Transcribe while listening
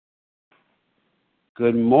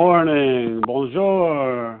Good morning.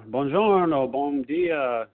 Bonjour. Buongiorno. Bon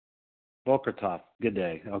dia. Boker tov. Good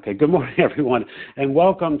day. Okay. Good morning, everyone. And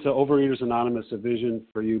welcome to Overeaters Anonymous, a Vision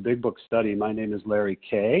for You Big Book Study. My name is Larry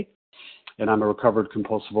Kay, and I'm a recovered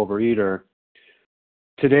compulsive overeater.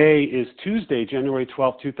 Today is Tuesday, January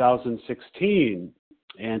 12, 2016.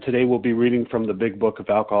 And today we'll be reading from the Big Book of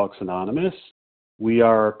Alcoholics Anonymous. We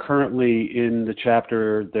are currently in the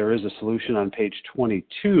chapter, There is a Solution, on page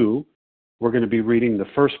 22. We're going to be reading the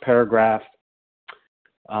first paragraph,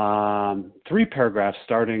 3 paragraphs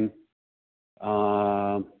starting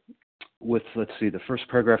with, the first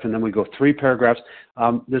paragraph, and then we go 3 paragraphs.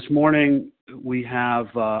 This morning we have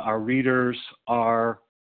our readers are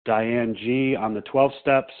Diane G. on the 12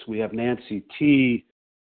 steps. We have Nancy T.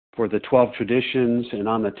 for the 12 traditions, and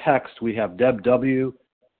on the text we have Deb W.,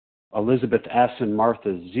 Elizabeth S., and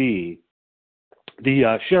Martha Z.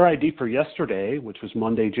 The share ID for yesterday, which was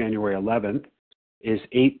Monday, January 11th, is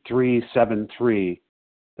 8373.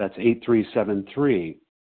 That's 8373.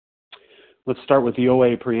 Let's start with the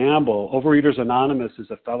OA preamble. Overeaters Anonymous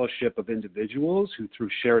is a fellowship of individuals who, through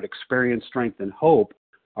shared experience, strength, and hope,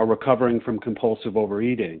 are recovering from compulsive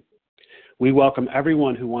overeating. We welcome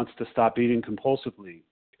everyone who wants to stop eating compulsively.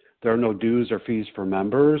 There are no dues or fees for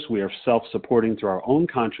members. We are self-supporting through our own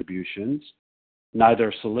contributions,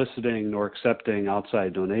 neither soliciting nor accepting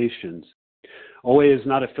outside donations. OA is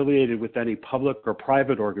not affiliated with any public or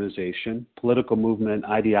private organization, political movement,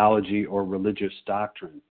 ideology, or religious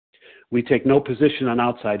doctrine. We take no position on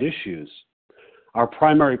outside issues. Our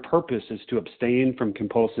primary purpose is to abstain from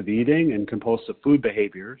compulsive eating and compulsive food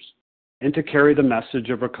behaviors and to carry the message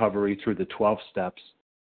of recovery through the 12 steps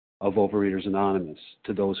of Overeaters Anonymous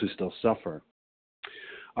to those who still suffer.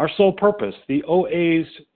 Our sole purpose, the OA's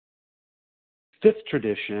 5th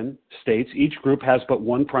tradition states each group has but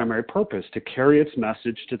one primary purpose, to carry its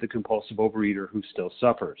message to the compulsive overeater who still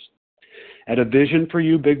suffers. At a Vision for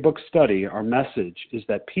You Big Book Study, our message is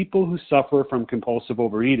that people who suffer from compulsive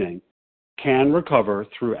overeating can recover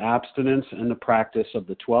through abstinence and the practice of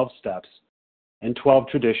the 12 steps and 12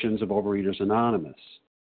 traditions of Overeaters Anonymous.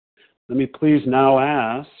 Let me please now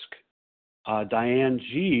ask Diane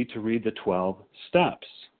G. to read the 12 steps.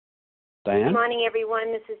 Diane? Good morning,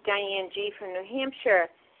 everyone. This is Diane G. from New Hampshire,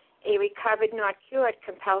 a recovered, not cured,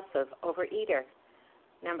 compulsive overeater.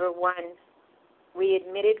 Number 1, we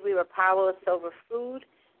admitted we were powerless over food,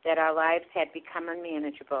 that our lives had become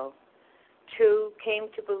unmanageable. 2, came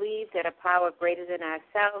to believe that a power greater than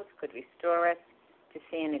ourselves could restore us to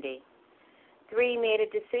sanity. 3, made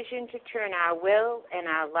a decision to turn our will and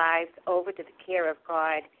our lives over to the care of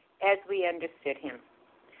God as we understood Him.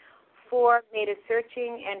 4, made a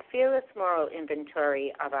searching and fearless moral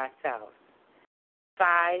inventory of ourselves.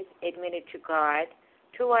 5, admitted to God,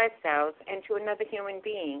 to ourselves, and to another human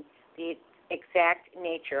being the exact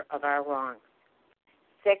nature of our wrongs.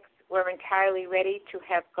 6, were entirely ready to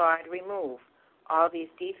have God remove all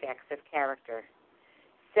these defects of character.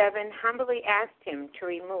 7, humbly asked Him to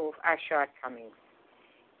remove our shortcomings.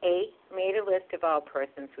 8, made a list of all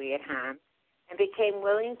persons we had harmed and became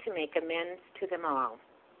willing to make amends to them all.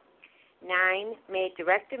 9, made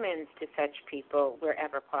direct amends to such people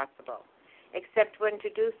wherever possible, except when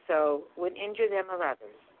to do so would injure them or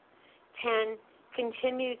others. 10,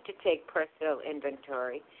 continued to take personal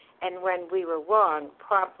inventory, and when we were wrong,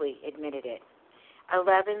 promptly admitted it.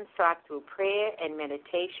 11, sought through prayer and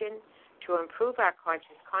meditation to improve our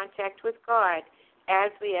conscious contact with God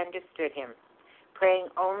as we understood Him, praying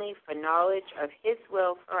only for knowledge of His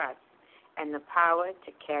will for us and the power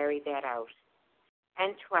to carry that out.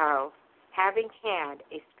 And 12, having had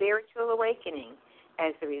a spiritual awakening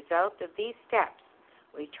as a result of these steps,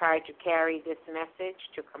 we try to carry this message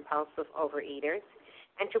to compulsive overeaters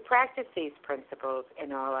and to practice these principles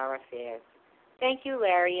in all our affairs. Thank you,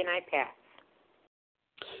 Larry, and I pass.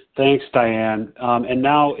 Thanks, Diane. And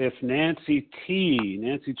now if Nancy T.,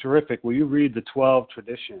 Nancy Terrific, will you read the 12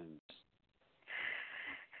 traditions?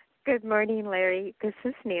 Good morning, Larry. This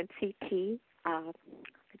is Nancy T.,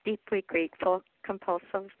 deeply grateful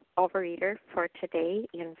compulsive overeater for today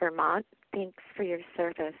in Vermont. Thanks for your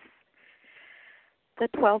service. The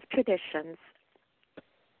 12 traditions.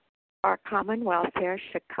 Our common welfare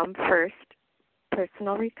should come first.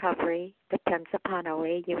 Personal recovery depends upon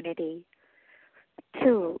OA unity.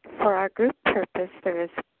 2, for our group purpose, there is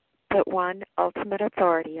but one ultimate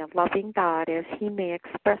authority, a loving God, as He may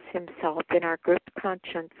express Himself in our group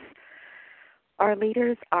conscience. Our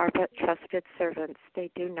leaders are but trusted servants. They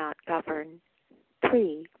do not govern.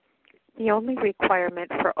 3, the only requirement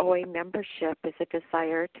for OA membership is a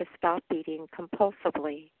desire to stop eating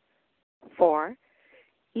compulsively. 4,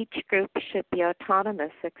 Each group should be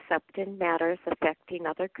autonomous except in matters affecting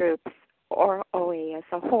other groups or OA as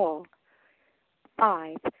a whole.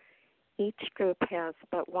 5. Each group has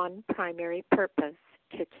but one primary purpose,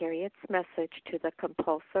 to carry its message to the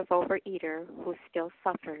compulsive overeater who still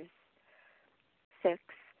suffers. 6.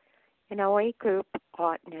 An OA group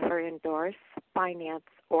ought never endorse, finance,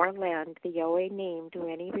 or lend the OA name to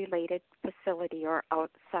any related facility or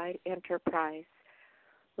outside enterprise,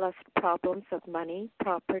 lest problems of money,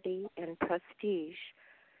 property, and prestige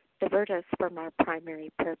divert us from our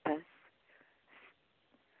primary purpose.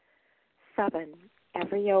 7.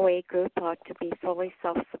 Every OA group ought to be fully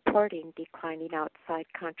self-supporting, declining outside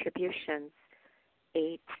contributions.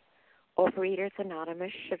 8. Overeaters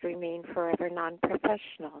Anonymous should remain forever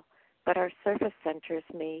non-professional, but our service centers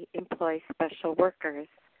may employ special workers.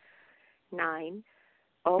 9.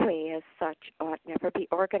 OA as such ought never be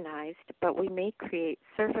organized, but we may create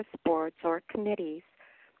service boards or committees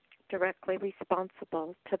directly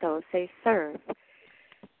responsible to those they serve.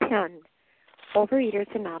 10.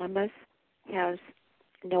 Overeaters Anonymous has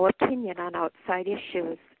no opinion on outside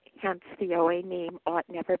issues, hence the OA name ought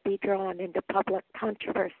never be drawn into public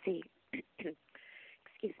controversy.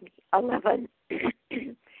 11.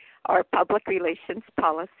 Our public relations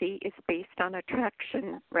policy is based on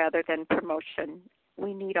attraction rather than promotion.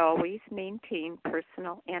 We need always maintain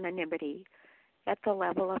personal anonymity at the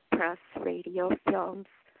level of press, radio, films,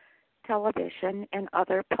 television, and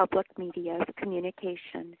other public media of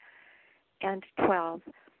communication. And 12.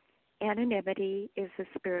 Anonymity is the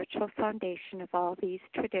spiritual foundation of all these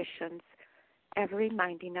traditions, ever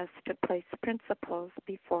reminding us to place principles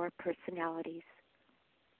before personalities.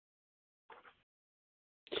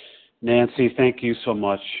 Nancy, thank you so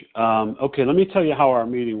much. Okay, let me tell you how our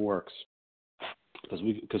meeting works, because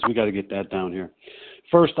we got to get that down here.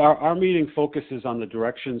 First, our meeting focuses on the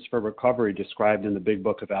directions for recovery described in the Big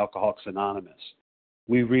Book of Alcoholics Anonymous.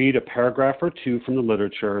 We read a paragraph or two from the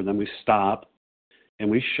literature, and then we stop and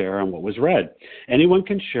we share on what was read. Anyone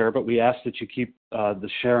can share, but we ask that you keep the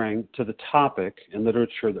sharing to the topic and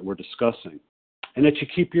literature that we're discussing, and that you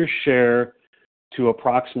keep your share to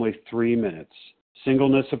approximately 3 minutes.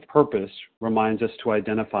 Singleness of purpose reminds us to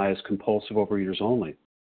identify as compulsive overeaters only.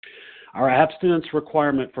 Our abstinence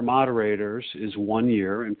requirement for moderators is 1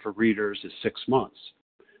 year, and for readers is 6 months.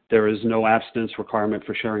 There is no abstinence requirement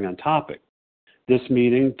for sharing on topic. This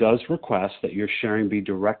meeting does request that your sharing be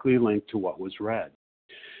directly linked to what was read.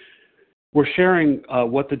 We're sharing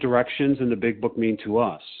what the directions in the Big Book mean to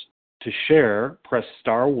us. To share, press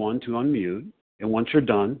 *1 to unmute, and once you're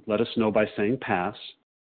done, let us know by saying pass.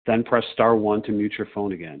 Then press *1 to mute your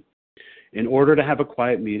phone again. In order to have a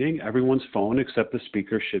quiet meeting, everyone's phone except the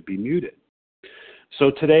speaker should be muted. So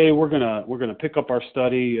today we're gonna pick up our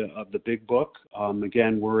study of the Big Book.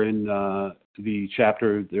 Again, we're in the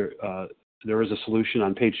chapter There is a Solution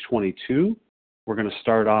on page 22. We're going to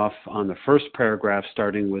start off on the first paragraph,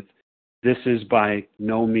 starting with "This is by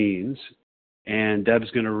no means," and Deb's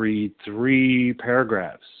going to read 3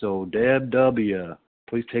 paragraphs. So Deb W.,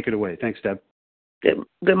 please take it away. Thanks, Deb.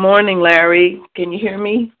 Good morning, Larry. Can you hear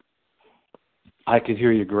me? I can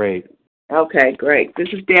hear you great. Okay, great. This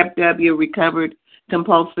is Deb W., recovered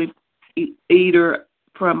compulsive eater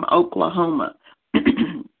from Oklahoma,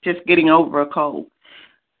 just getting over a cold.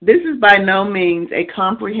 This is by no means a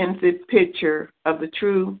comprehensive picture of the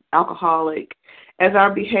true alcoholic, as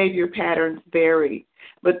our behavior patterns vary,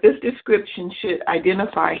 but this description should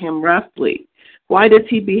identify him roughly. Why does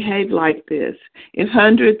he behave like this? If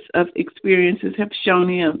hundreds of experiences have shown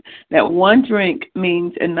him that one drink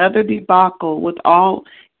means another debacle with all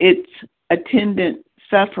its attendant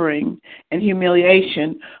suffering and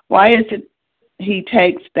humiliation, why is it he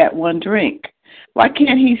takes that one drink? Why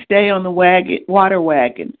can't he stay on the water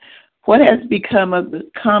wagon? What has become of the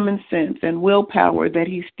common sense and willpower that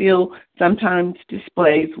he still sometimes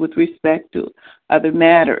displays with respect to other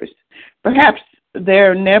matters? Perhaps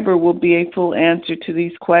there never will be a full answer to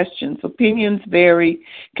these questions. Opinions vary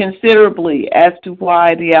considerably as to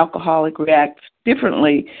why the alcoholic reacts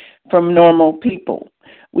differently from normal people.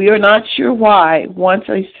 We are not sure why, once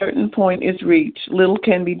a certain point is reached, little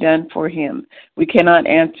can be done for him. We cannot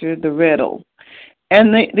answer the riddle.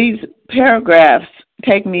 And these paragraphs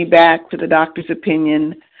take me back to the doctor's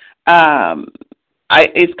opinion.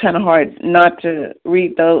 It's kind of hard not to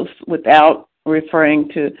read those without referring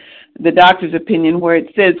to the doctor's opinion, where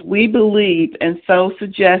it says, "We believe and so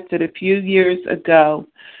suggested a few years ago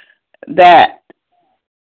that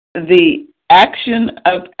the action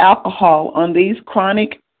of alcohol on these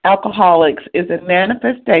chronic alcoholics is a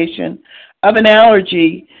manifestation of an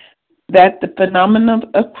allergy that the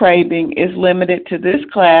phenomenon of craving is limited to this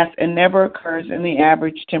class and never occurs in the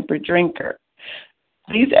average temperate drinker.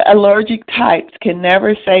 These allergic types can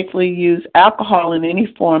never safely use alcohol in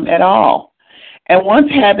any form at all. And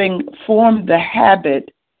once having formed the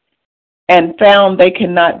habit and found they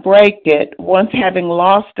cannot break it, once having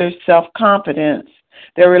lost their self-confidence,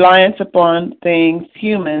 their reliance upon things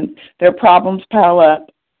human, their problems pile up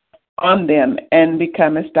on them and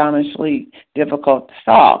become astonishingly difficult to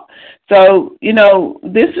solve. So,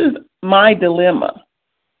 this is my dilemma.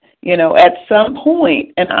 At some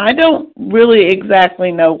point, and I don't really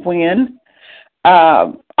exactly know when,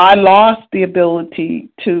 I lost the ability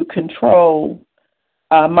to control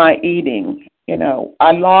my eating.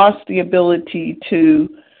 I lost the ability to,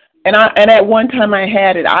 and at one time I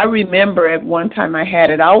had it. I remember at one time I had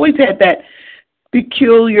it. I always had that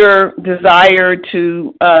peculiar desire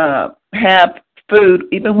to have food,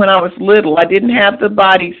 even when I was little. I didn't have the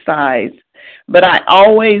body size, but I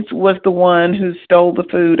always was the one who stole the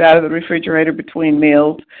food out of the refrigerator between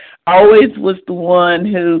meals. I always was the one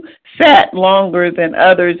who sat longer than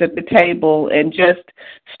others at the table and just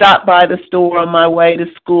stopped by the store on my way to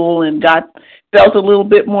school and felt a little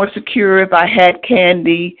bit more secure if I had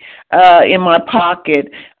candy in my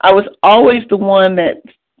pocket. I was always the one that,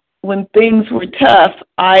 when things were tough,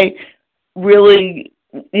 I really,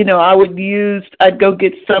 I'd go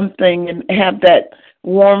get something and have that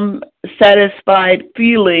warm, satisfied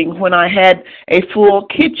feeling when I had a full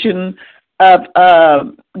kitchen of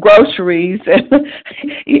groceries.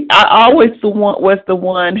 I always was the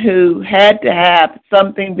one who had to have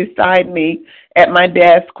something beside me at my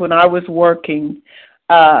desk when I was working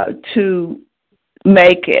to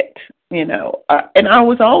make it, and I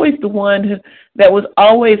was always the one that was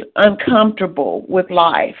always uncomfortable with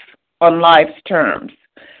life on life's terms.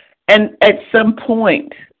 And at some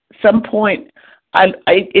point,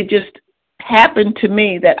 it just happened to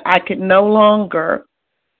me that I could no longer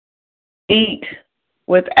eat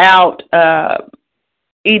without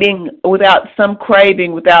eating, without some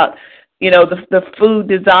craving, without, the food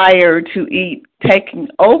desire to eat taking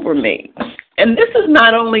over me. And this is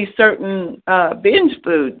not only certain binge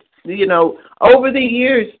foods. Over the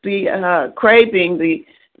years, the craving,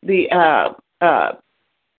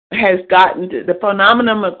 has gotten, the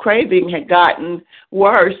phenomenon of craving had gotten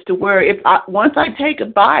worse to where once I take a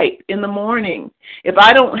bite in the morning, if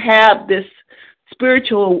I don't have this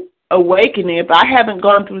spiritual awakening, if I haven't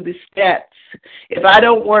gone through the steps, if I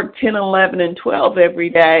don't work 10, 11, and 12 every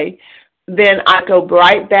day, then I go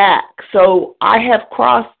right back. So I have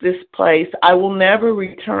crossed this place. I will never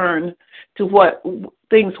return to what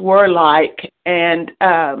things were like, and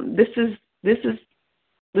this is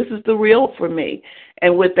the real for me.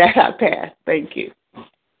 And with that, I pass. Thank you.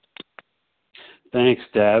 Thanks,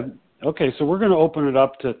 Deb. Okay, so we're going to open it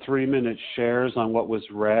up to 3-minute shares on what was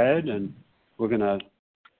read, and we're going to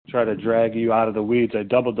try to drag you out of the weeds. I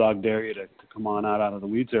double dog dare you to come on out of the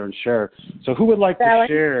weeds there and share. So who would like to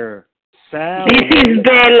share? Sally. This is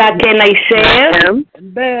Bella. Can I share?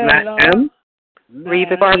 Bella.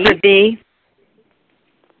 Reva, Barbara D.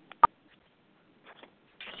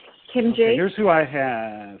 Kim J. Okay, here's who I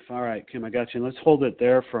have. All right, Kim, I got you. Let's hold it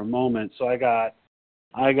there for a moment. So I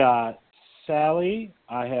got Sally,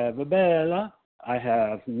 I have Bella, I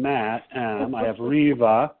have Matt M, I have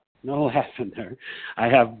Reva, no laughing there. I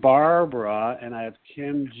have Barbara, and I have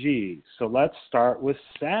Kim G. So let's start with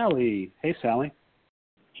Sally. Hey, Sally.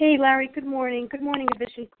 Hey, Larry. Good morning. Good morning,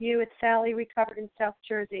 Division Q. It's Sally, recovered in South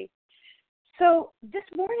Jersey. So this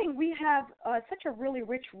morning we have such a really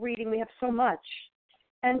rich reading. We have so much.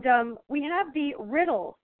 And we have the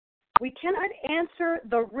riddle. We cannot answer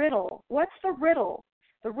the riddle. What's the riddle?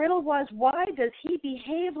 The riddle was, why does he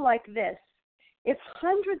behave like this? If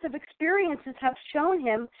hundreds of experiences have shown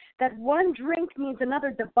him that one drink means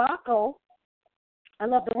another debacle. I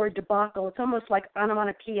love the word debacle. It's almost like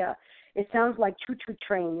onomatopoeia. It sounds like choo-choo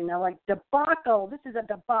train, like debacle. This is a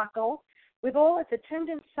debacle with all its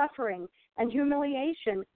attendant suffering and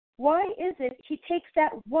humiliation. Why is it he takes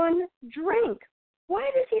that one drink? Why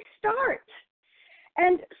does he start?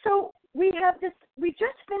 And so we have this, we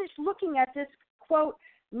just finished looking at this, quote,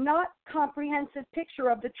 not comprehensive picture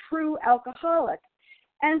of the true alcoholic.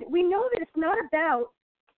 And we know that it's not about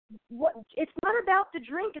the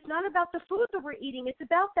drink, it's not about the food that we're eating, it's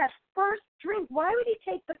about that first drink. Why would he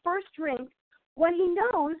take the first drink when he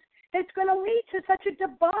knows that it's going to lead to such a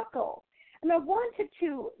debacle? And I wanted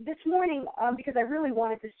to, this morning, because I really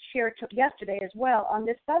wanted to share yesterday as well on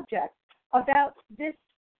this subject, about this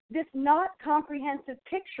not comprehensive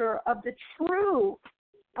picture of the true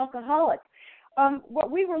alcoholic.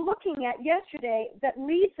 what we were looking at yesterday that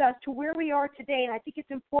leads us to where we are today, and I think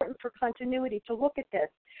it's important for continuity to look at this.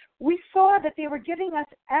 We saw that they were giving us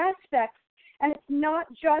aspects, and it's not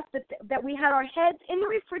just that we had our heads in the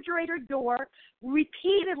refrigerator door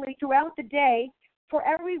repeatedly throughout the day for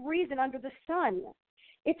every reason under the sun.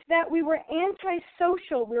 It's that we were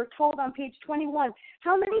antisocial, we were told on page 21.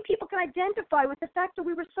 How many people can identify with the fact that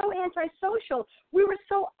we were so antisocial? We were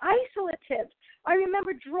so isolative. I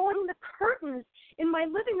remember drawing the curtains in my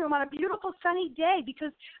living room on a beautiful sunny day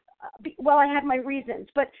because, well, I had my reasons,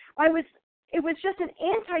 but it was just an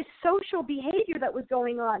antisocial behavior that was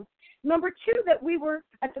going on. Number two, that we were,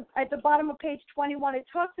 at the bottom of page 21, it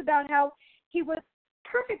talks about how he was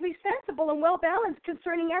perfectly sensible and well-balanced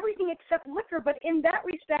concerning everything except liquor, but in that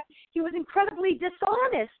respect, he was incredibly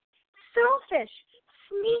dishonest, selfish,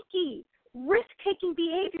 sneaky, risk-taking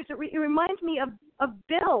behaviors. It reminds me of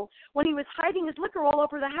Bill when he was hiding his liquor all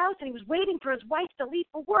over the house and he was waiting for his wife to leave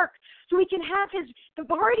for work so he can have the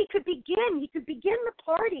party could begin. He could begin the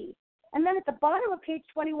party. And then at the bottom of page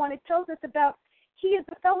 21, it tells us about he is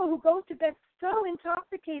the fellow who goes to bed so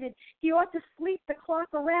intoxicated he ought to sleep the clock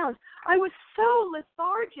around. I was so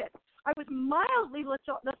lethargic. I was mildly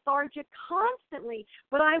lethargic constantly,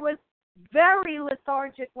 but I was very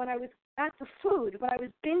lethargic when I was at the food, when I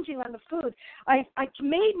was binging on the food. I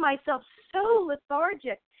made myself so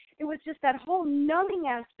lethargic. It was just that whole numbing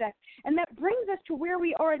aspect. And that brings us to where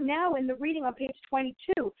we are now in the reading on page 22.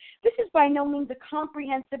 This is by no means a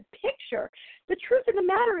comprehensive picture. The truth of the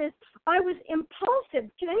matter is I was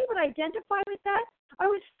impulsive. Can anyone identify with that? I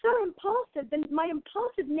was so impulsive, and my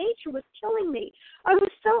impulsive nature was killing me. I was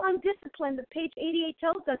so undisciplined. The page 88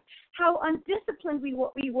 tells us how undisciplined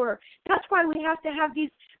we were. That's why we have to have this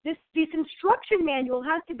instruction manual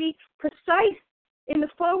has to be precise. In the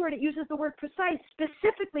forward, it uses the word precise,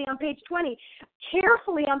 specifically on page 20,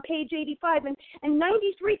 carefully on page 85, and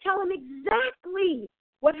 93 tell them exactly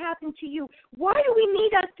what happened to you. Why do we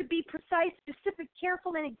need us to be precise, specific,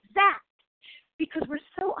 careful, and exact? Because we're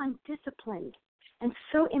so undisciplined and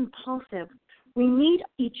so impulsive. We need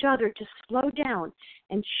each other to slow down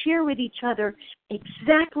and share with each other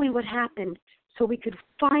exactly what happened so we could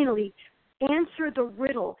finally answer the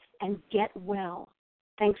riddle and get well.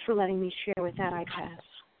 Thanks for letting me share with that. I pass.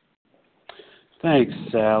 Thanks,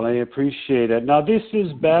 Sally. Appreciate it. Now, this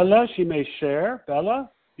is Bella. She may share.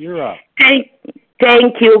 Bella, you're up.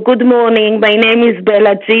 Thank you. Good morning. My name is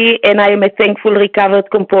Bella G., and I am a thankful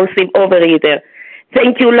recovered compulsive overeater.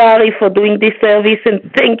 Thank you, Larry, for doing this service,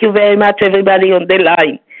 and thank you very much, everybody on the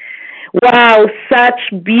line. Wow,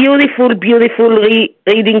 such beautiful, beautiful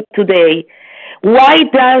reading today. Why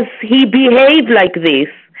does he behave like this?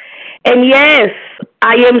 And yes,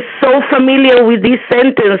 I am so familiar with this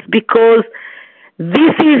sentence because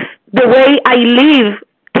this is the way I live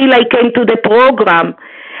till I came to the program.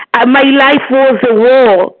 My life was a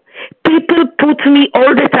war. People put me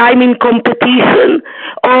all the time in competition,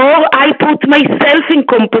 or I put myself in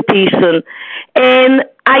competition. And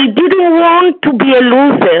I didn't want to be a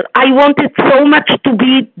loser. I wanted so much to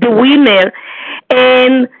be the winner.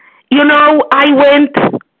 And, you know,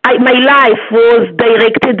 my life was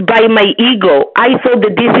directed by my ego. I thought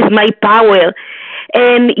that this is my power.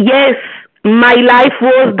 And yes, my life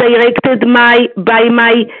was directed by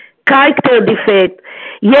my character defect.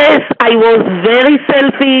 Yes, I was very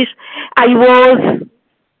selfish. I was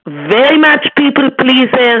very much people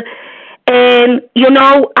pleaser. And, you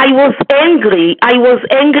know, I was angry. I was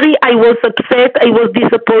upset. I was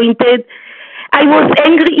disappointed. I was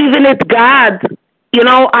angry even at God. You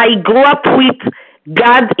know, I grew up with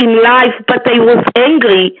God in life, but I was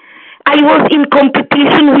angry. I was in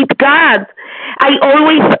competition with God. I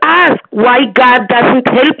always asked why God doesn't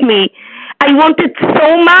help me. I wanted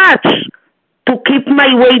so much to keep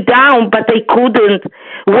my way down, but I couldn't.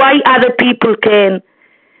 Why other people can?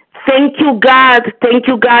 Thank you, God. Thank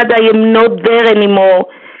you, God. I am not there anymore.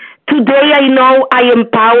 Today I know I am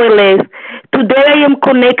powerless. Today I am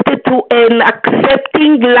connected to an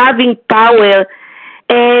accepting, loving power.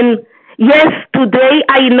 And yes, today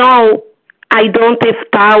I know I don't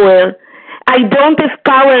have power. I don't have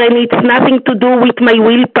power, and it's nothing to do with my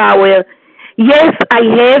willpower. Yes, I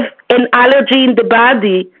have an allergy in the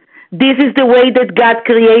body. This is the way that God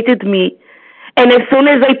created me. And as soon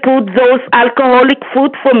as I put those alcoholic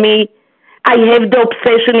food for me, I have the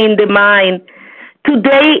obsession in the mind.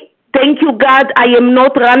 Today, thank you, God, I am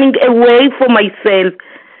not running away from myself.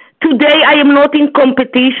 Today, I am not in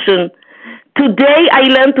competition. Today, I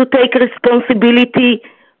learn to take responsibility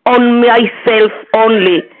on myself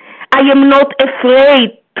only. I am not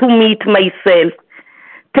afraid to meet myself.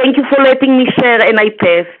 Thank you for letting me share, and I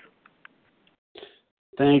pass.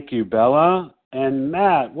 Thank you, Bella. And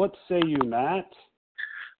Matt, what say you, Matt?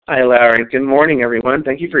 Hi, Larry. Good morning, everyone.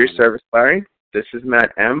 Thank you for your service, Larry. This is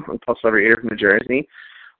Matt M. from Pulse Overeater from New Jersey.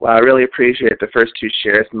 Well, I really appreciate the first two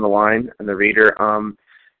shares from the line and the reader.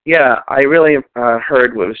 I really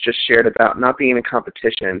heard what was just shared about not being in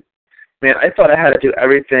competition. Man, I thought I had to do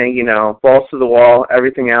everything, balls to the wall,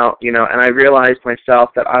 everything out, and I realized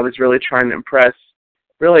myself that I was really trying to impress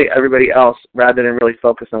really everybody else rather than really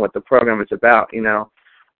focus on what the program is about,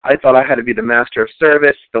 I thought I had to be the master of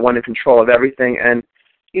service, the one in control of everything, and,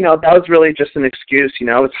 that was really just an excuse,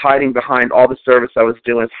 I was hiding behind all the service I was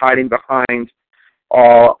doing, I was hiding behind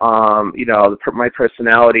all, my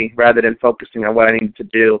personality rather than focusing on what I needed to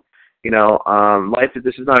do.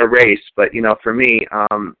 This is not a race, but, for me,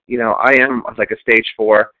 I am like a stage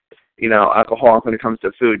 4, alcoholic when it comes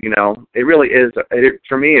to food. It really is,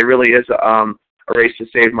 for me, it really is a race to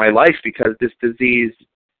save my life because this disease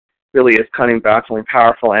really is cunning, baffling,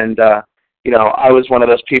 powerful. And, I was one of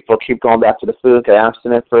those people keep going back to the food, get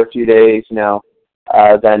abstinent for a few days,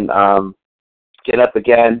 then get up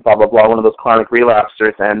again, blah, blah, blah, one of those chronic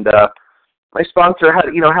relapsers. And my sponsor had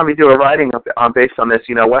me do a writing based on this,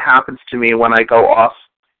 what happens to me when I go off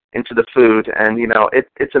into the food. And,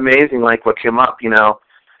 it's amazing, like, what came up,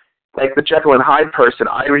 like the Jekyll and Hyde person,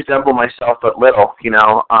 I resemble myself but little,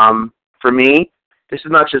 For me, this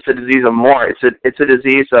is not just a disease of more, it's a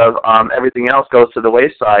disease of everything else goes to the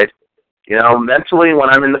wayside. Mentally, when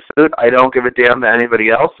I'm in the food, I don't give a damn to anybody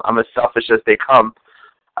else. I'm as selfish as they come.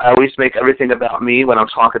 I always make everything about me when I'm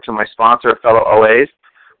talking to my sponsor or fellow OAs.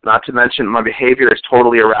 Not to mention my behavior is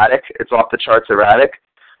totally erratic. It's off the charts erratic.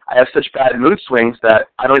 I have such bad mood swings that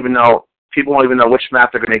people won't even know which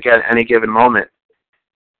map they're going to get at any given moment.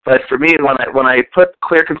 But for me, when I put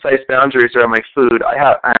clear, concise boundaries around my food,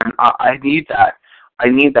 I need that. I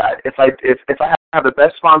need that. If I have the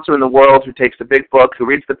best sponsor in the world who takes the big book, who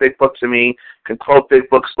reads the big book to me, can quote big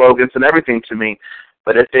book slogans and everything to me,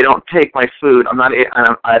 but if they don't take my food,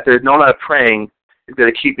 there's no amount of praying is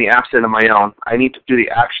going to keep me absent of my own. I need to do the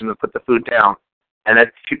action to put the food down. And as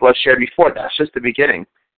people have shared before, that's just the beginning.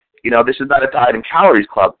 This is not a diet and calories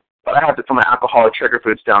club, but I have to put my alcoholic trigger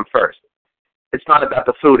foods down first. It's not about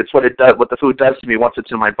the food. It's what the food does to me once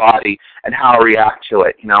it's in my body and how I react to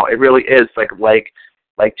it. It really is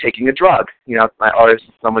like taking a drug. Or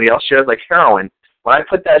somebody else shares like heroin. When I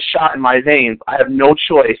put that shot in my veins, I have no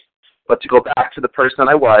choice but to go back to the person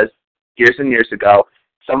I was years and years ago,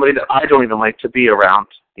 somebody that I don't even like to be around,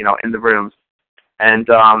 in the rooms. And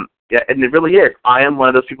and it really is. I am one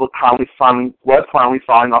of those people finally falling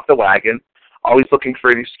off the wagon, always looking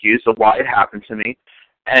for an excuse of why it happened to me.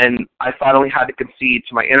 And I finally had to concede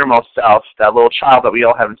to my innermost self, that little child that we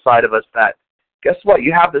all have inside of us, that guess what?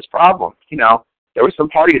 You have this problem. There was some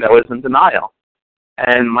part of you that was in denial.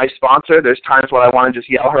 And my sponsor, there's times when I want to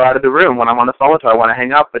just yell her out of the room. When I'm on the phone with her, I want to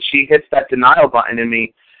hang up. But she hits that denial button in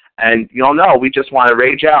me. And you'll know, we just want to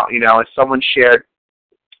rage out. As someone shared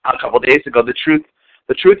a couple of days ago, the truth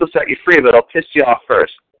will set you free, but it'll piss you off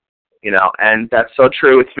first. And that's so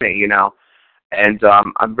true with me, And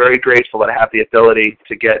I'm very grateful that I have the ability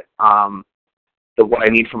to get what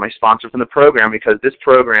I need from my sponsor from the program, because this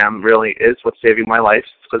program really is what's saving my life,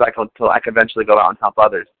 because I can eventually go out and help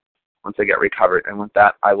others once I get recovered. And with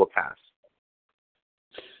that, I will pass.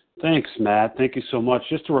 Thanks, Matt. Thank you so much.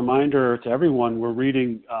 Just a reminder to everyone,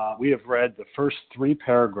 we have read the first 3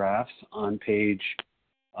 paragraphs on page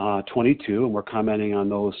 22, and we're commenting on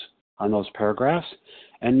those paragraphs.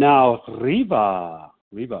 And now, Riva.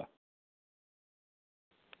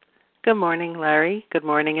 Good morning, Larry. Good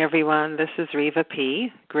morning, everyone. This is Riva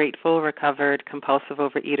P., grateful, recovered, compulsive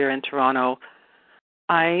overeater in Toronto.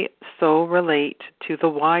 I so relate to the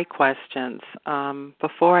why questions.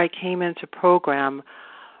 Before I came into program,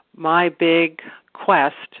 my big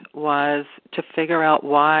quest was to figure out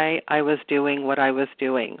why I was doing what I was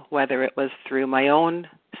doing, whether it was through my own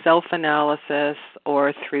self-analysis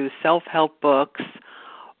or through self-help books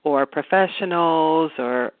or professionals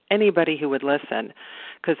or anybody who would listen.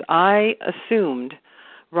 Because I assumed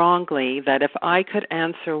wrongly that if I could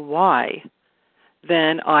answer why,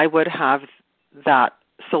 then I would have that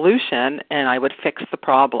solution and I would fix the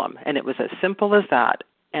problem. And it was as simple as that.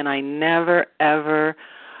 And I never, ever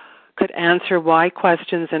could answer why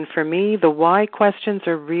questions. And for me, the why questions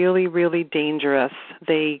are really, really dangerous.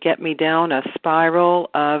 They get me down a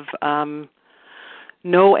spiral of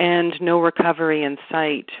no end, no recovery in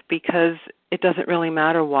sight, because it doesn't really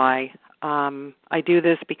matter why. I do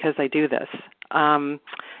this because I do this,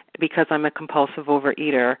 because I'm a compulsive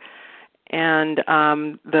overeater. And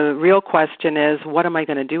the real question is, what am I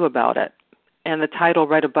going to do about it? And the title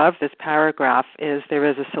right above this paragraph is There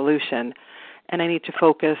is a Solution. and I need to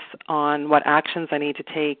focus on what actions I need to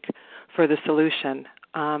take for the solution.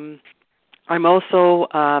 I'm also,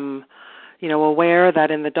 aware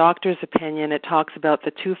that in the doctor's opinion, it talks about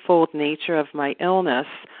the twofold nature of my illness.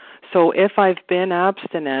 So if I've been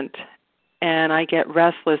abstinent and I get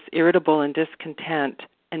restless, irritable, and discontent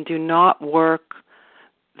and do not work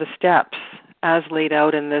the steps as laid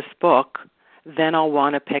out in this book, then I'll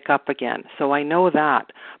want to pick up again. So I know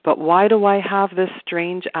that. But why do I have this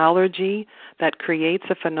strange allergy that creates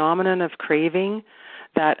a phenomenon of craving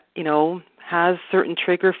that, has certain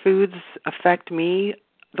trigger foods affect me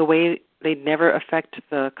the way they'd never affect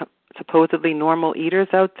the supposedly normal eaters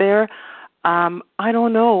out there? I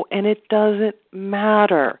don't know, and it doesn't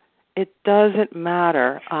matter. It doesn't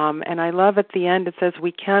matter. And I love at the end it says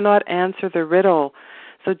we cannot answer the riddle.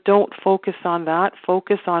 So don't focus on that.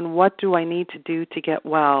 Focus on what do I need to do to get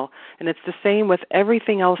well. And it's the same with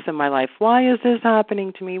everything else in my life. Why is this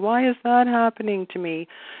happening to me? Why is that happening to me?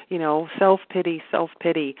 Self-pity,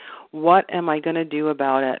 self-pity. What am I going to do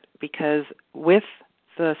about it? Because with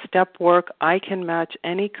the step work, I can match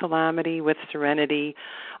any calamity with serenity.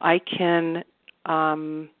 I can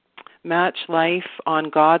match life on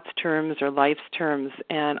God's terms or life's terms,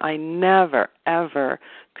 and I never, ever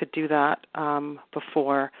could do that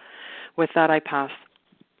before. With that, I pass.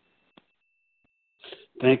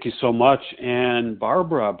 Thank you so much. And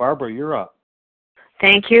Barbara, you're up.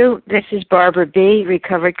 Thank you. This is Barbara B.,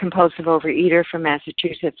 recovered compulsive overeater from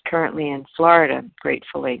Massachusetts, currently in Florida,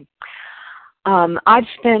 gratefully. I've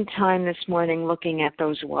spent time this morning looking at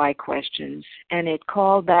those why questions, and it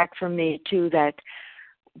called back for me, too, that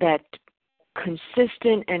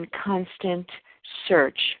consistent and constant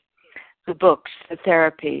search, the books, the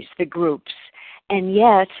therapies, the groups. And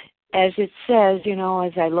yet, as it says,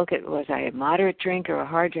 as I look at, was I a moderate drinker or a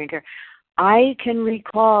hard drinker, I can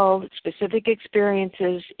recall specific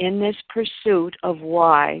experiences in this pursuit of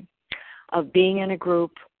why, of being in a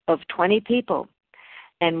group of 20 people.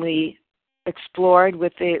 And we explored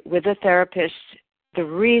with a therapist the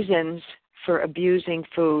reasons for abusing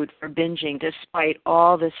food, for binging, despite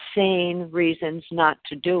all the sane reasons not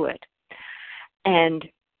to do it. And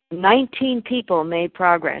 19 people made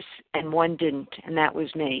progress, and one didn't, and that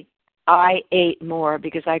was me. I ate more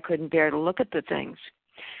because I couldn't bear to look at the things.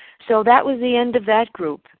 So that was the end of that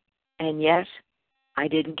group. And yes, I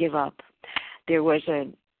didn't give up. There was a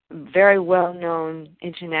very well-known,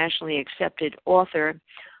 internationally accepted author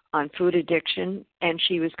on food addiction, and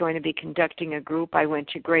she was going to be conducting a group. I went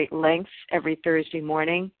to great lengths every Thursday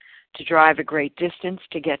morning to drive a great distance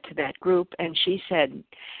to get to that group, and she said,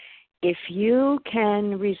 if you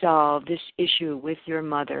can resolve this issue with your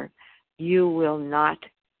mother, you will not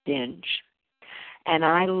binge. And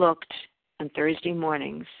I looked on Thursday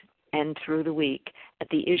mornings and through the week at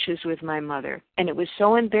the issues with my mother, and it was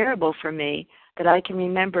so unbearable for me that I can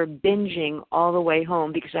remember binging all the way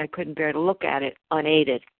home because I couldn't bear to look at it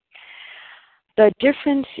unaided. The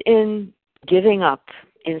difference in giving up,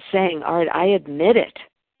 in saying, all right, I admit it.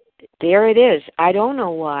 There it is. I don't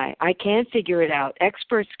know why. I can't figure it out.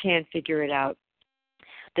 Experts can't figure it out.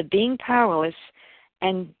 The being powerless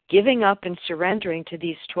and giving up and surrendering to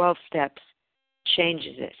these 12 steps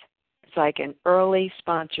changes it. It's like an early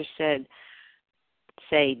sponsor said,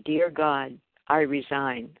 say, dear God, I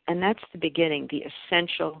resign. And that's the beginning, the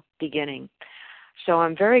essential beginning. So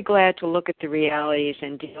I'm very glad to look at the realities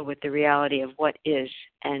and deal with the reality of what is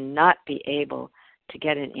and not be able to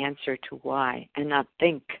get an answer to why and not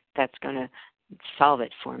think that's going to solve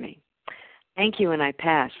it for me. Thank you, and I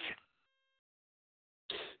pass.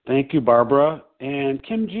 Thank you, Barbara. And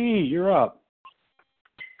Kim G., you're up.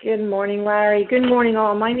 Good morning, Larry. Good morning,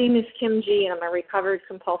 all. My name is Kim G., and I'm a recovered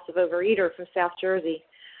compulsive overeater from South Jersey.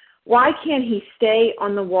 Why can't he stay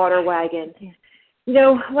on the water wagon?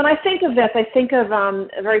 When I think of this, I think of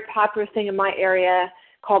a very popular thing in my area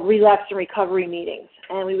called relapse and recovery meetings.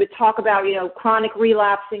 And we would talk about, chronic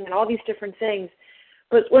relapsing and all these different things.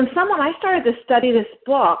 But when I started to study this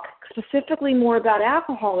book, specifically more about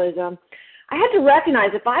alcoholism, I had to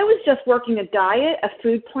recognize if I was just working a diet, a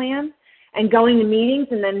food plan, and going to meetings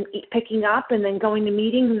and then picking up and then going to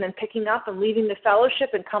meetings and then picking up and leaving the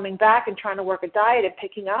fellowship and coming back and trying to work a diet and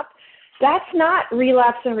picking up, that's not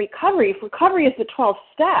relapse and recovery. If recovery is the 12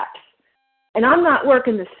 steps and I'm not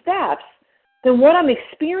working the steps, then what I'm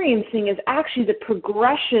experiencing is actually the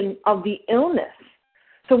progression of the illness.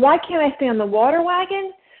 So why can't I stay on the water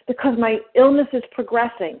wagon? Because my illness is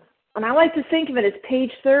progressing. And I like to think of it as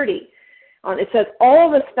page 30. It says, all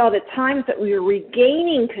of us felt at times that we were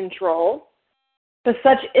regaining control, but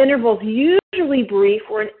such intervals, usually brief,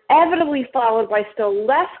 were inevitably followed by still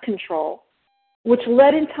less control, which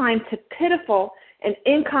led in time to pitiful and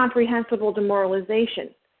incomprehensible demoralization.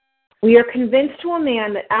 We are convinced to a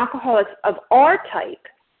man that alcoholics of our type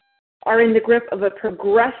are in the grip of a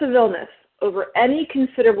progressive illness. Over any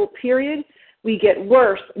considerable period, we get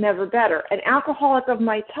worse, never better. An alcoholic of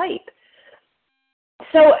my type.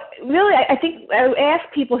 So really, I think I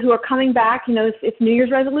ask people who are coming back, it's New Year's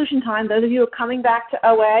resolution time, those of you who are coming back to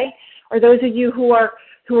OA, or those of you who are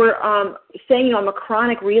saying, I'm a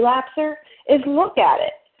chronic relapser, is look at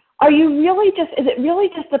it. Is it really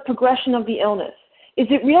just the progression of the illness? Is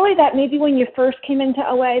it really that maybe when you first came into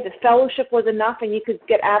OA, the fellowship was enough and you could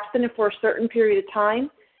get abstinent for a certain period of time?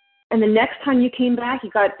 And the next time you came back, you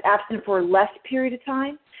got abstinent for a less period of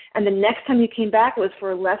time? And the next time you came back, it was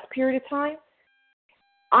for a less period of time?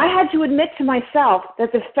 I had to admit to myself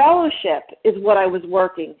that the fellowship is what I was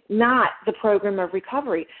working, not the program of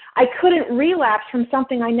recovery. I couldn't relapse from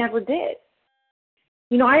something I never did.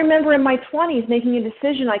 I remember in my 20s making a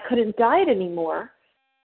decision I couldn't diet anymore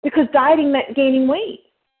because dieting meant gaining weight.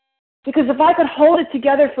 Because if I could hold it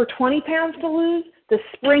together for 20 pounds to lose, the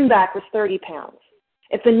spring back was 30 pounds.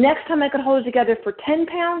 If the next time I could hold it together for 10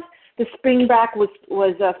 pounds, the spring back was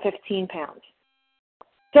 15 pounds.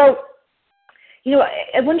 So,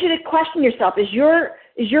 I want you to question yourself, is your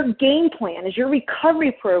game plan, is your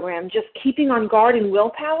recovery program just keeping on guard and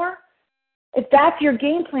willpower? If that's your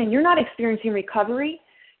game plan, you're not experiencing recovery.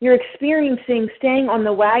 You're experiencing staying on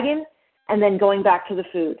the wagon and then going back to the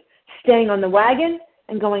food. Staying on the wagon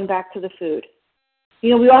and going back to the food.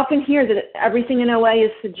 We often hear that everything in OA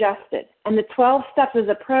is suggested, and the 12 steps as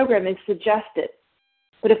a program is suggested.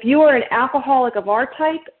 But if you are an alcoholic of our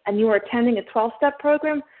type and you are attending a 12-step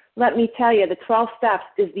program, let me tell you, the 12 steps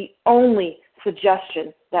is the only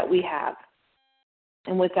suggestion that we have.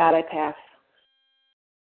 And with that, I pass.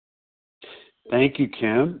 Thank you,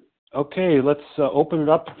 Kim. Okay, let's open it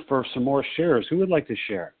up for some more shares. Who would like to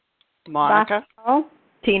share? Monica.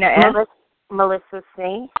 Tina S. Melissa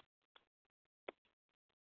C.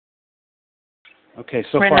 Okay,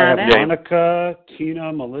 so Renata. far I have Monica,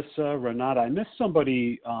 Tina, Melissa, Renata. I missed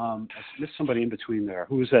somebody. In between there.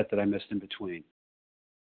 Who was that I missed in between?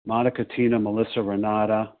 Monica, Tina, Melissa,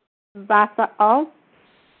 Renata. Vasa O.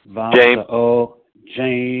 Vasa O.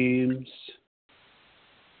 James.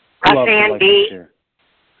 Roxanne B.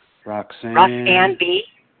 Roxanne B.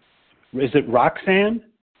 Is it Roxanne?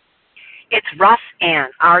 It's Russ-Ann.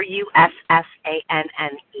 Russane.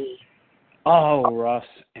 Oh,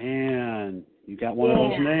 Russ-Ann. You got one of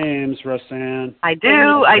those names, Russ-Ann. I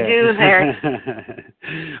do there.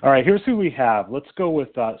 All right, here's who we have. Let's go with,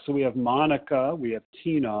 so we have Monica, we have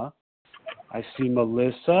Tina, I see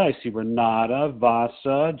Melissa, I see Renata,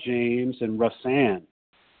 Vasa, James, and Russ-Ann.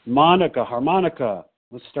 Monica, harmonica,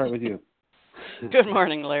 let's start with you. Good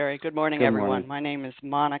morning, Larry. Good morning, everyone. Morning. My name is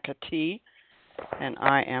Monica T., and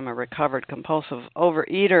I am a recovered compulsive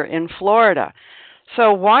overeater in Florida.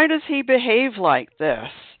 So why does he behave like this?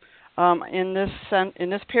 In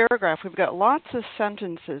this paragraph, we've got lots of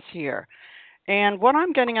sentences here. And what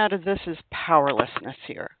I'm getting out of this is powerlessness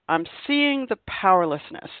here. I'm seeing the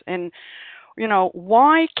powerlessness. And,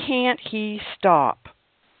 why can't he stop?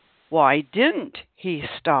 Why didn't he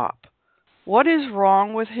stop? What is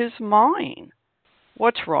wrong with his mind?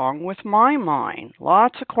 What's wrong with my mind?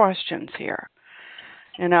 Lots of questions here.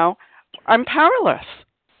 I'm powerless.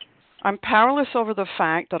 I'm powerless over the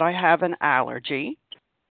fact that I have an allergy.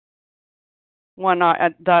 I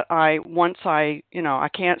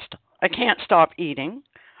can't stop eating.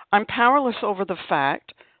 I'm powerless over the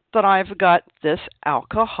fact that I've got this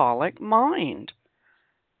alcoholic mind.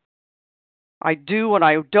 I do what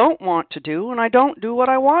I don't want to do, and I don't do what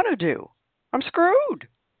I want to do. I'm screwed.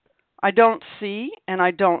 I don't see, and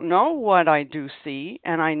I don't know what I do see,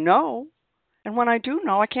 and I know. And when I do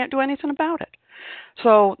know, I can't do anything about it.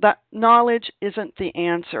 So that knowledge isn't the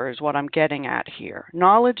answer is what I'm getting at here.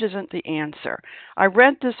 Knowledge isn't the answer. I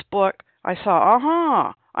read this book. I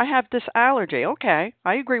saw, I have this allergy. Okay,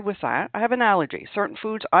 I agree with that. I have an allergy. Certain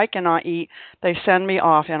foods I cannot eat. They send me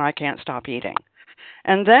off and I can't stop eating.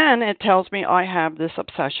 And then it tells me I have this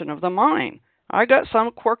obsession of the mind. I got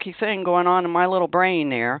some quirky thing going on in my little brain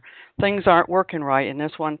there. Things aren't working right in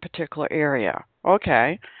this one particular area.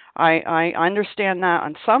 Okay, I understand that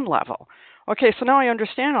on some level. Okay, so now I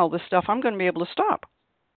understand all this stuff. I'm going to be able to stop.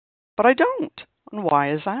 But I don't. And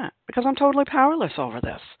why is that? Because I'm totally powerless over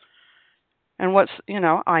this. And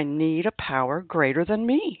I need a power greater than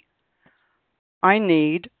me. I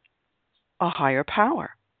need a higher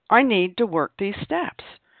power. I need to work these steps.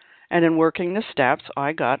 And in working the steps,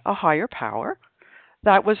 I got a higher power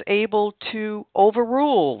that was able to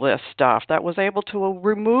overrule this stuff, that was able to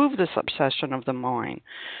remove this obsession of the mind,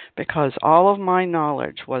 because all of my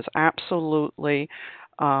knowledge was absolutely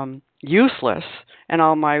useless, and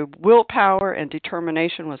all my willpower and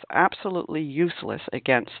determination was absolutely useless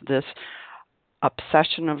against this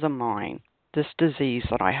obsession of the mind, this disease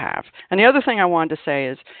that I have. And the other thing I wanted to say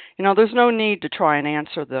is, there's no need to try and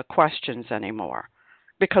answer the questions anymore,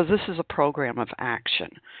 because this is a program of action.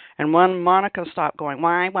 And when Monica stopped going,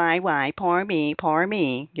 why, poor me, pour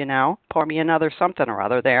me another something or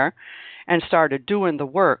other there, and started doing the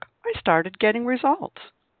work, I started getting results.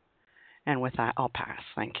 And with that, I'll pass.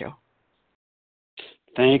 Thank you.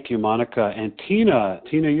 Thank you, Monica. And Tina,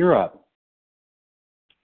 you're up.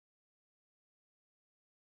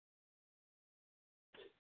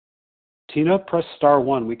 Tina, press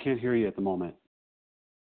 *1. We can't hear you at the moment.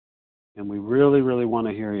 And we really, really want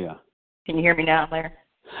to hear you. Can you hear me now, Larry?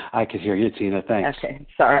 I can hear you, Tina. Thanks. Okay,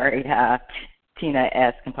 sorry. Tina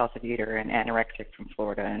S., compulsive eater and anorexic from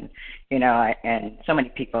Florida, and and so many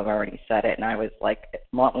people have already said it, and I was like,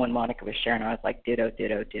 when Monica was sharing, I was like, ditto,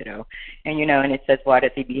 and and it says, why does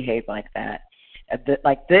he behave like that?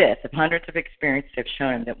 Like this, if hundreds of experiences have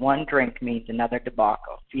shown him that one drink means another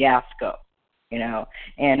debacle, fiasco,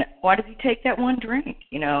 and why does he take that one drink?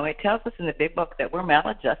 It tells us in the big book that we're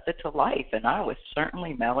maladjusted to life, and I was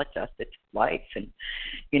certainly maladjusted to life, and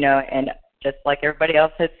and just like everybody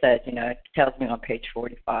else has said, it tells me on page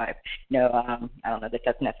 45, I don't know that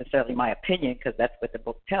that's necessarily my opinion, because that's what the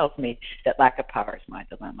book tells me, that lack of power is my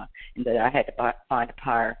dilemma, and that I had to find a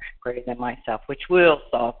power greater than myself, which will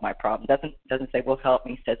solve my problem. Doesn't say will help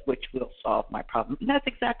me, says which will solve my problem. And that's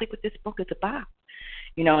exactly what this book is about.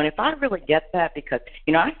 And if I really get that, because,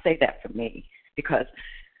 I say that for me, because,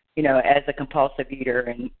 as a compulsive eater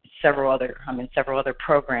and I'm in several other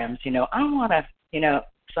programs, I want to,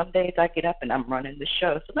 some days I get up and I'm running the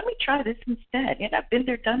show, so let me try this instead. I've been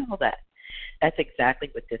there, done all that. That's exactly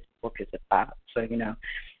what this book is about. So,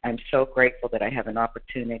 I'm so grateful that I have an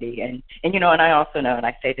opportunity. And and I also know, and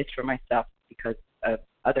I say this for myself because of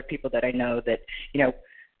other people that I know, that,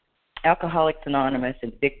 Alcoholics Anonymous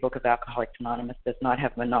and the Big Book of Alcoholics Anonymous does not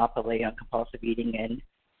have a monopoly on compulsive eating and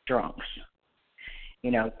drunks. We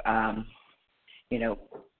don't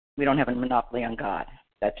have a monopoly on God.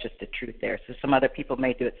 That's just the truth there. So some other people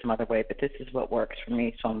may do it some other way, but this is what works for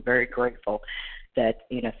me. So I'm very grateful that,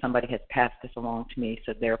 somebody has passed this along to me.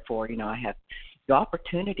 So therefore, I have the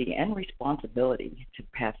opportunity and responsibility to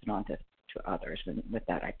pass it on to others. And with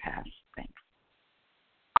that, I pass. Thanks.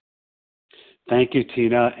 Thank you,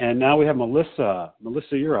 Tina. And now we have Melissa.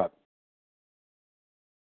 Melissa, you're up.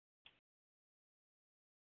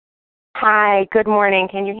 Hi, good morning.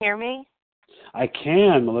 Can you hear me? I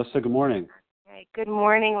can, Melissa. Good morning. Okay. Good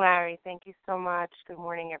morning, Larry. Thank you so much. Good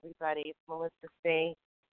morning, everybody. It's Melissa C.,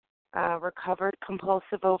 recovered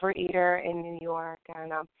compulsive overeater in New York.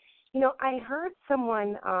 And, I heard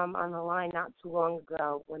someone on the line not too long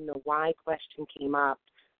ago when the why question came up,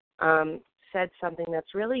 said something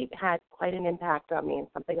that's really had quite an impact on me and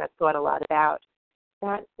something I've thought a lot about,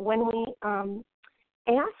 that when we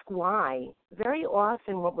ask why, very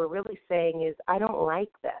often what we're really saying is, I don't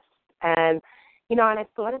like this. And, and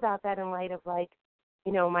I've thought about that in light of, like,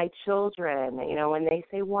 my children, when they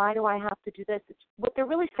say, why do I have to do this? What they're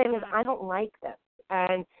really saying is, I don't like this.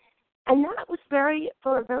 And that was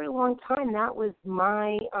for a very long time, that was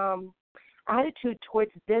my attitude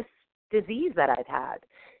towards this disease that I've had,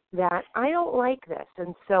 that I don't like this.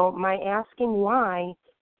 And so my asking why,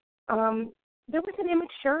 there was an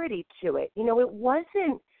immaturity to it. It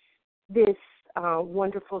wasn't this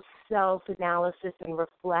wonderful self-analysis and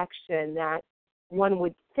reflection that one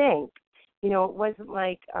would think. It wasn't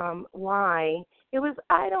like why. It was,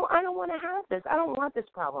 I don't want to have this. I don't want this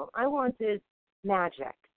problem. I wanted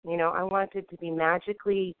magic. I wanted to be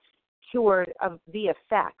magically cured of the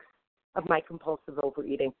effects of my compulsive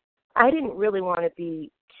overeating. I didn't really want to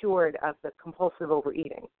be cured of the compulsive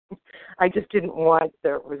overeating. I just didn't want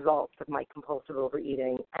the results of my compulsive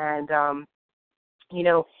overeating. And,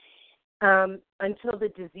 until the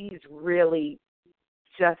disease really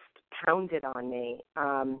just pounded on me.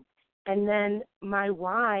 And then my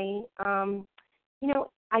why,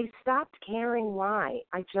 I stopped caring why.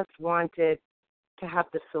 I just wanted to have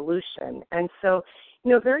the solution. And so,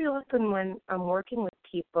 very often when I'm working with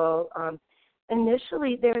people,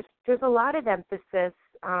 initially there's a lot of emphasis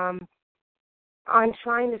on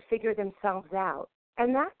trying to figure themselves out.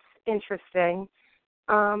 And that's interesting.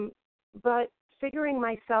 But figuring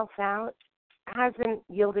myself out hasn't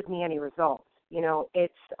yielded me any results.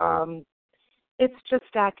 It's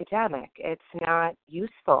just academic. It's not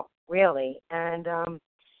useful, really. And,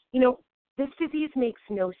 this disease makes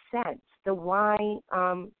no sense. The why,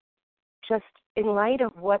 just in light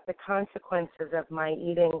of what the consequences of my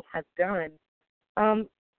eating has done,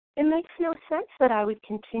 it makes no sense that I would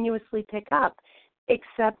continuously pick up,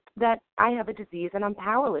 except that I have a disease and I'm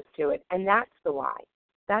powerless to it, and that's the why.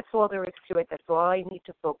 That's all there is to it. That's all I need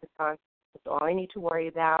to focus on. That's all I need to worry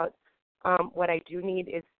about. What I do need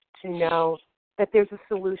is to know that there's a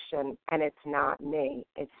solution, and it's not me.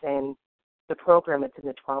 It's in the program. It's in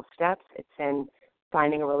the 12 steps. It's in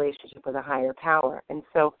finding a relationship with a higher power. And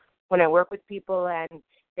so when I work with people and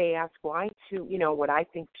they ask why what I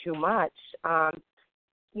think too much,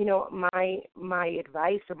 my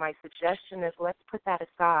advice or my suggestion is let's put that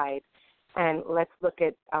aside and let's look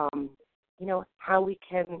at how we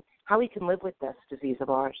can live with this disease of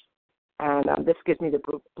ours. And this gives me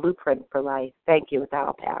the blueprint for life. Thank you. With that,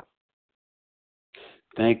 I'll pass.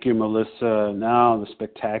 Thank you, Melissa. Now the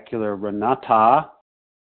spectacular Renata.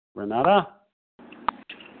 Renata?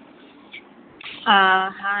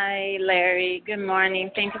 Hi, Larry. Good morning.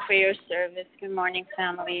 Thank you for your service. Good morning,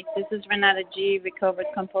 family. This is Renata G., recovered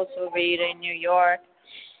compulsive overeater in New York.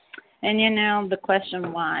 And, the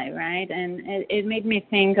question why, right? And it made me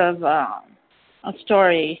think of a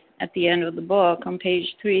story at the end of the book on page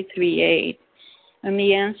 338. And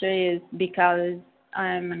the answer is because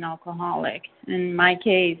I'm an alcoholic. In my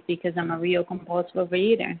case, because I'm a real compulsive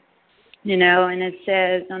overeater. And it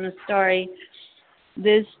says on the story,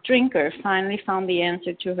 this drinker finally found the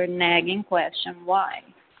answer to her nagging question, why?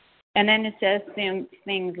 And then it says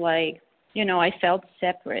things like, I felt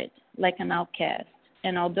separate, like an outcast.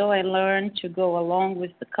 And although I learned to go along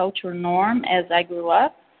with the cultural norm as I grew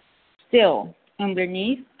up, still,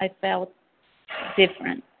 underneath, I felt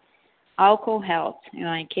different. Alcohol helped, in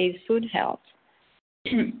my case, food helped.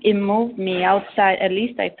 It moved me outside, at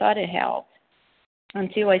least I thought it helped,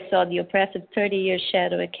 until I saw the oppressive 30-year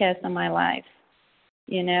shadow it cast on my life.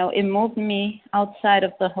 It moved me outside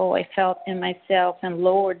of the hole I felt in myself and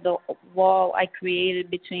lowered the wall I created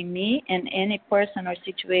between me and any person or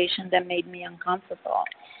situation that made me uncomfortable.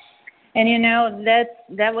 And,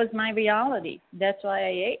 that was my reality. That's why I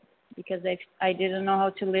ate, because I didn't know how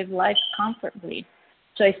to live life comfortably.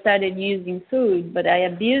 So I started using food, but I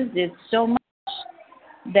abused it so much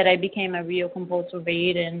that I became a real compulsive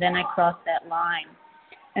overeater, and then I crossed that line.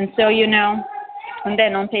 And so, and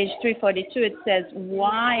then on page 342, it says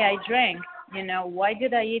why I drank. Why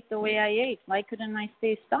did I eat the way I ate? Why couldn't I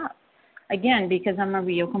stay stopped? Again, because I'm a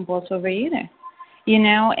real compulsive overeater.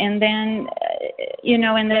 And then,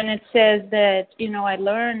 and then it says that, I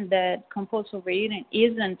learned that compulsive overeating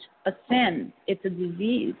isn't a sin. It's a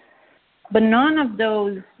disease. But none of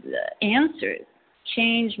those answers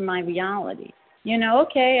changed my reality.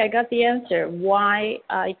 Okay, I got the answer. Why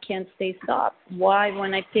I can't stay stopped? Why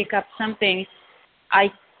when I pick up something, I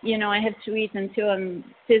have to eat until I'm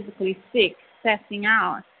physically sick, passing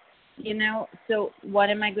out, so what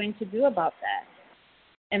am I going to do about that?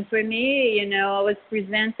 And for me, I was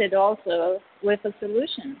presented also with a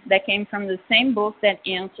solution that came from the same book that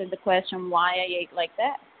answered the question why I ate like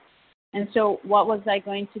that. And so what was I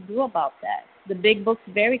going to do about that? The big book's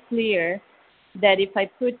very clear that if I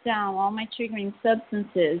put down all my triggering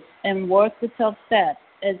substances and work the 12 steps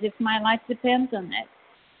as if my life depends on it,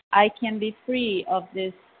 I can be free of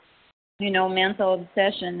this, mental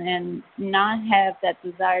obsession and not have that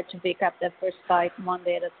desire to pick up that first bite one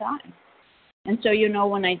day at a time. And so,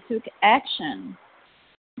 when I took action,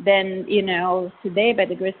 then, today, by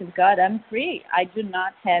the grace of God, I'm free. I do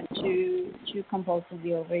not have to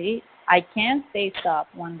compulsively overeat. I can stay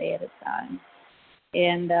stopped one day at a time.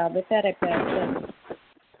 And with that, I pass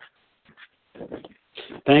it.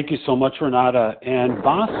 Thank you so much, Renata. And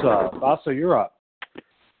Vasa, you're up.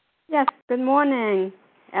 Yes, good morning,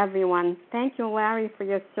 everyone. Thank you, Larry, for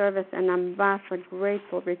your service, and I'm Vasa,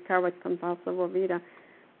 grateful, recovered compulsive overeater,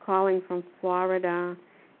 calling from Florida.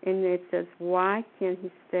 And it says, why can't he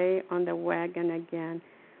stay on the wagon again?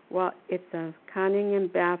 Well, it's a cunning and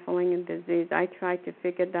baffling disease. I tried to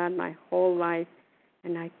figure that my whole life,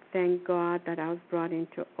 and I thank God that I was brought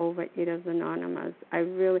into Overeaters Anonymous.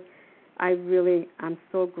 I'm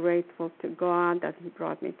so grateful to God that He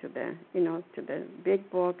brought me to the big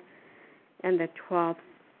book and the 12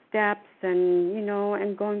 steps, and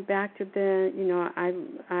and going back to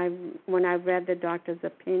when I read the doctor's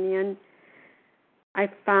opinion, I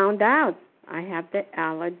found out I have the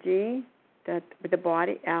allergy, the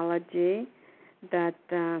body allergy that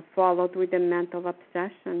followed with the mental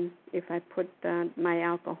obsession if I put my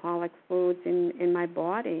alcoholic foods in my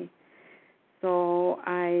body. So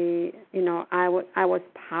I was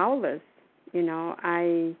powerless.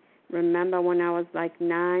 remember when I was like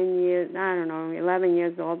 11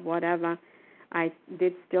 years old, whatever. I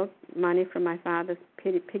did steal money from my father's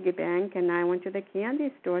piggy bank, and I went to the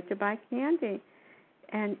candy store to buy candy,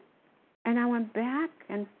 and I went back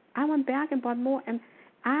and bought more, and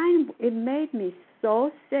it made me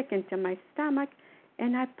so sick into my stomach,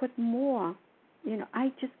 and I put more.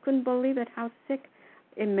 I just couldn't believe it how sick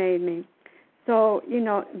it made me. So,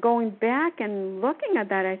 going back and looking at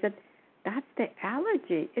that, I said, that's the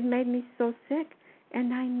allergy. It made me so sick,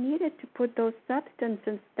 and I needed to put those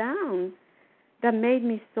substances down that made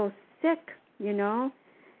me so sick,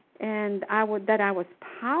 and I was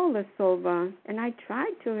powerless over. And I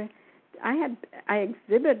tried to. I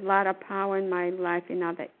exhibit a lot of power in my life in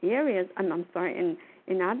other areas. I'm sorry,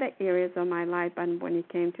 in other areas of my life, but when it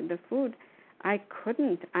came to the food, I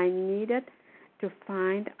couldn't. I needed to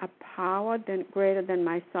find a power greater than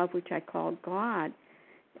myself, which I call God,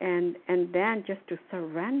 and then just to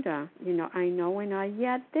surrender. I know we're not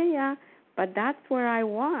yet there, but that's where I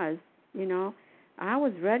was. I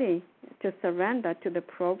was ready to surrender to the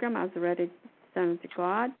program. I was ready to surrender to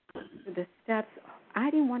God, to the steps. I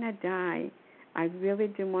didn't want to die. I really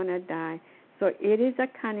didn't want to die. So it is a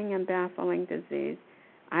cunning and baffling disease.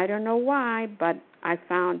 I don't know why, but I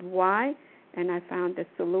found why, and I found the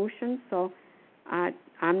solution. So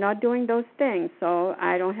I'm not doing those things. So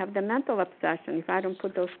I don't have the mental obsession if I don't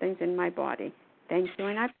put those things in my body. Thank you,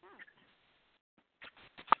 and I pass.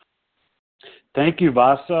 Thank you,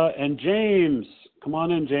 Vasa. And James. Come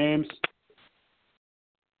on in, James.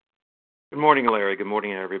 Good morning, Larry. Good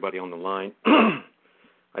morning, everybody on the line.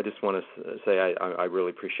 I just want to say I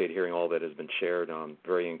really appreciate hearing all that has been shared.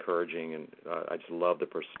 Very encouraging, and I just love the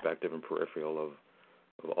perspective and peripheral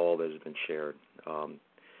of all that has been shared.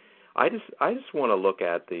 I just want to look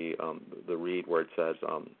at the read where it says,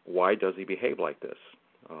 "Why does he behave like this?"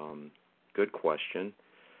 Good question.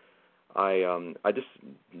 I just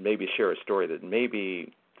maybe share a story that may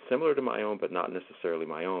be similar to my own, but not necessarily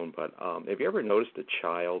my own. But have you ever noticed a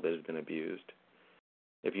child that has been abused?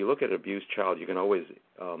 If you look at an abused child, you can always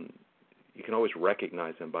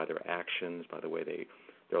recognize them by their actions, by the way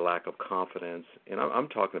their lack of confidence. And I'm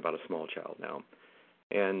talking about a small child now.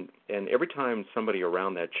 And every time somebody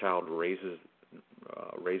around that child raises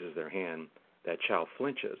their hand, that child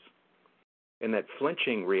flinches. And that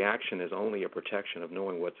flinching reaction is only a protection of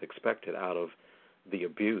knowing what's expected out of the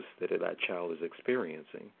abuse that child is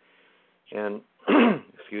experiencing. And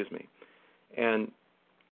excuse me. And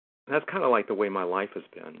that's kind of like the way my life has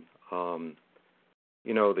been.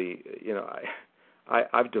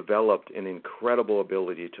 I've developed an incredible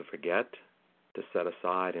ability to forget, to set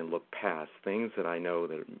aside and look past things that I know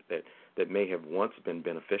that may have once been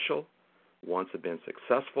beneficial, once have been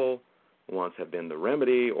successful, once have been the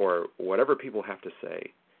remedy, or whatever people have to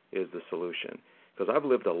say is the solution. Because I've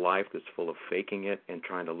lived a life that's full of faking it and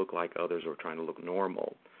trying to look like others or trying to look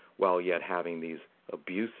normal, while yet having these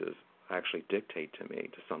abuses actually dictate to me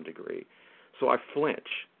to some degree. So I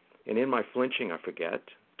flinch. And in my flinching, I forget.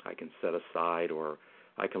 I can set aside, or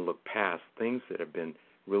I can look past things that have been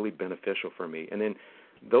really beneficial for me. And then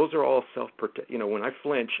those are all when I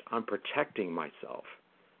flinch, I'm protecting myself.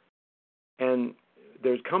 And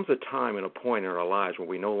there comes a time and a point in our lives where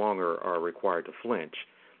we no longer are required to flinch,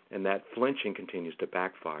 and that flinching continues to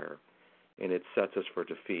backfire, and it sets us for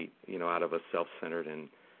defeat, out of a self-centered and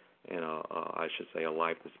I should say a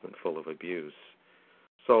life that's been full of abuse.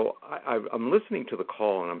 So I'm listening to the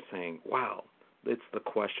call, and I'm saying, wow, it's the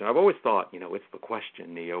question. I've always thought, it's the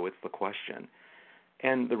question, Neo, it's the question.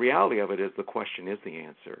 And the reality of it is the question is the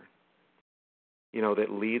answer,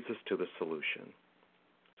 that leads us to the solution.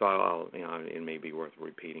 So it may be worth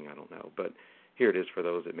repeating, I don't know. But here it is for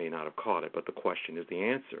those that may not have caught it. But the question is the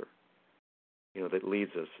answer, that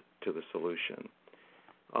leads us to the solution.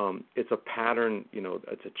 It's a pattern,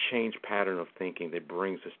 it's a change pattern of thinking that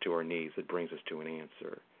brings us to our knees, that brings us to an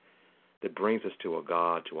answer, that brings us to a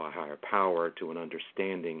God, to a higher power, to an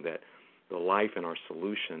understanding that the life and our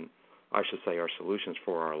solution, I should say our solutions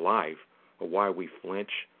for our life, or why we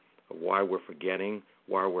flinch, or why we're forgetting,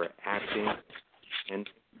 why we're acting, and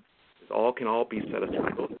it can all be set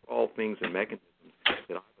aside. Those are all things and mechanisms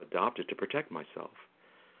that I've adopted to protect myself.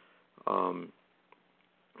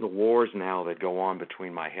 The wars now that go on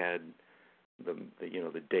between my head, the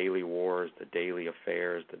daily wars, the daily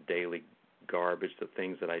affairs, the daily garbage, the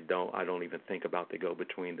things that I don't even think about that go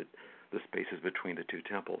between the spaces between the two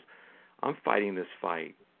temples. I'm fighting this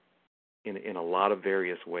fight in a lot of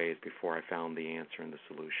various ways before I found the answer and the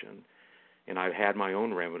solution. And I've had my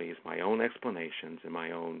own remedies, my own explanations, and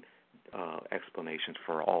my own explanations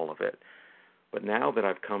for all of it. But now that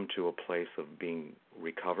I've come to a place of being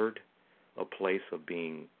recovered, a place of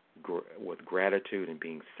being with gratitude and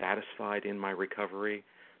being satisfied in my recovery.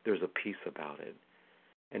 There's a peace about it.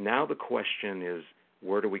 And now the question is,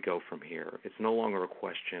 where do we go from here? It's no longer a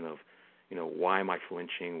question of, why am I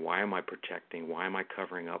flinching? Why am I protecting? Why am I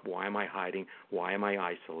covering up? Why am I hiding? Why am I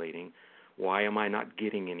isolating? Why am I not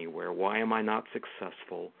getting anywhere? Why am I not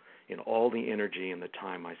successful in all the energy and the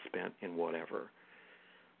time I spent in whatever?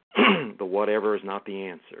 The whatever is not the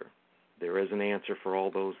answer. There is an answer for all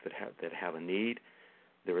those that have a need.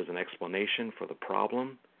 There is an explanation for the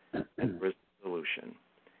problem, and there is a solution.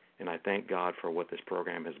 And I thank God for what this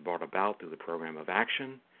program has brought about through the program of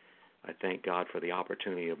action. I thank God for the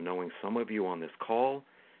opportunity of knowing some of you on this call,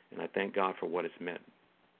 and I thank God for what it's meant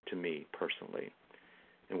to me personally.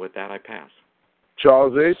 And with that, I pass.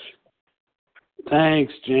 Charles H.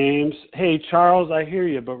 Thanks, James. Hey, Charles, I hear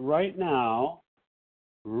you, but right now,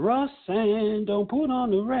 Russan, don't put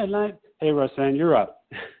on the red light. Hey, Russan, you're up.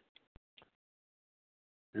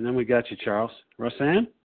 And then we got you, Charles. Russan?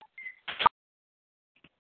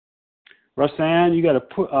 Russan, you got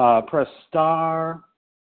to press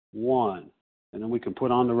 *1, and then we can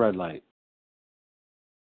put on the red light.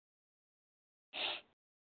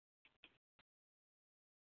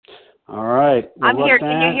 All right. Well, I'm here.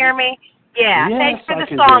 Russan, Can you hear me? Yeah. Yes, Thanks for I the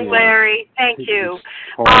can song, hear you. Larry. Thank you.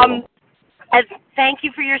 And thank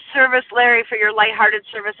you for your service, Larry, for your lighthearted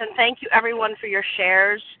service, and thank you, everyone, for your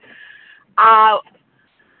shares.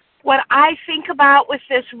 What I think about with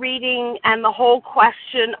this reading and the whole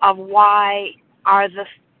question of why are the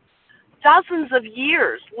dozens of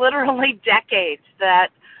years, literally decades, that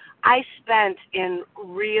I spent in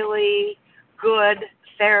really good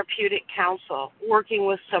therapeutic counsel, working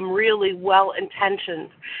with some really well-intentioned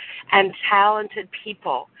and talented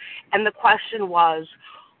people. And the question was,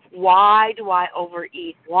 why do I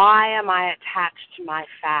overeat? Why am I attached to my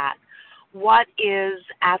fat? What is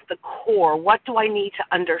at the core? What do I need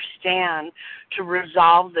to understand to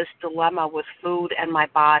resolve this dilemma with food and my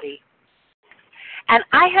body? And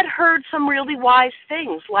I had heard some really wise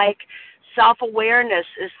things, like self-awareness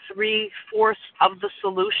is 3/4 of the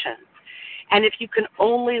solution. And if you can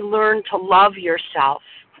only learn to love yourself,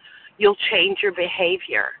 you'll change your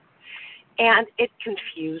behavior. And it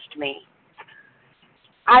confused me.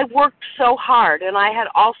 I worked so hard, and I had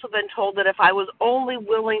also been told that if I was only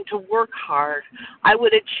willing to work hard, I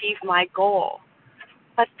would achieve my goal.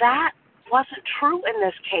 But that wasn't true in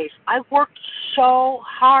this case. I worked so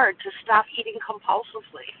hard to stop eating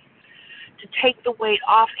compulsively, to take the weight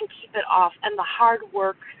off and keep it off, and the hard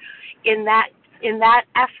work in that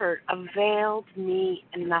effort availed me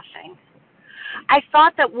nothing. I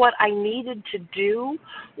thought that what I needed to do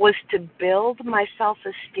was to build my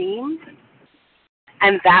self-esteem,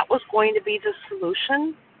 and that was going to be the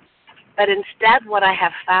solution. But instead, what I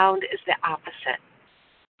have found is the opposite.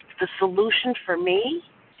 The solution for me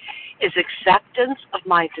is acceptance of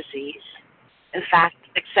my disease. In fact,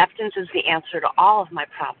 acceptance is the answer to all of my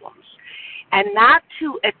problems. And not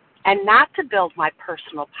to build my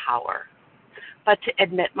personal power, but to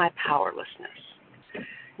admit my powerlessness.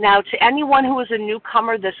 Now, to anyone who is a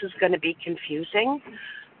newcomer, this is going to be confusing,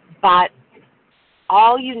 but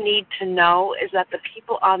all you need to know is that the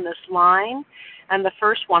people on this line and the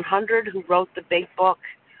first 100 who wrote the big book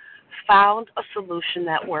found a solution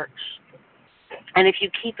that works. And if you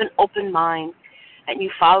keep an open mind and you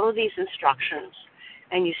follow these instructions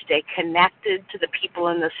and you stay connected to the people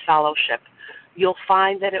in this fellowship, you'll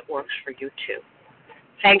find that it works for you too.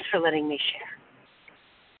 Thanks for letting me share.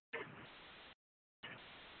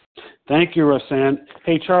 Thank you, Russan.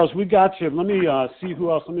 Hey, Charles, we got you. Let me see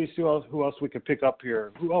who else. Let me see who else we can pick up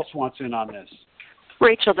here. Who else wants in on this?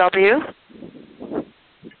 Rachel W.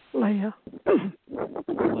 Leah.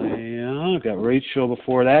 Leah. Got Rachel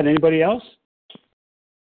before that. Anybody else?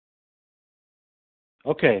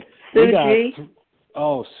 Okay. Sue G.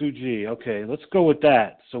 Sue G. Okay, let's go with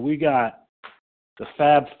that. So we got the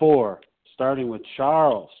Fab Four, starting with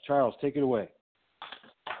Charles. Charles, take it away.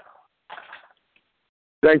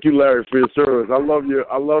 Thank you, Larry, for your service. I love your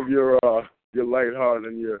lightheart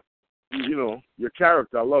and your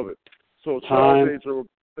character. I love it. So Charles H.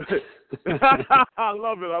 I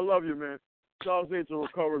love you, man. Charles H. a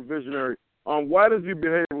recovered visionary. Why does he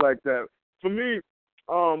behave like that? For me,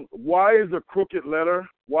 why is a crooked letter?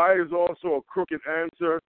 Why is also a crooked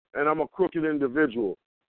answer? And I'm a crooked individual.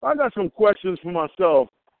 I got some questions for myself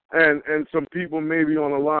and some people maybe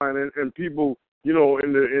on the line and people in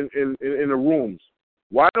the rooms.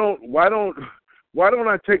 Why don't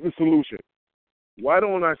I take the solution? Why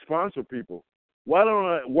don't I sponsor people? Why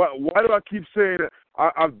do I keep saying that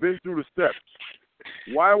I've been through the steps?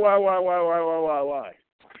 Why? Why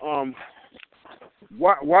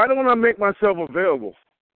don't I make myself available?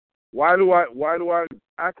 Why do I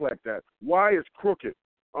act like that? Why is crooked?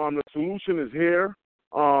 The solution is here.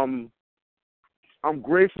 I'm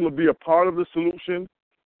grateful to be a part of the solution.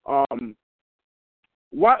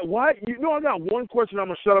 Why? You know, I got one question. I'm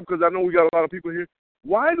gonna shut up because I know we got a lot of people here.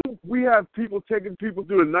 Why do we have people taking people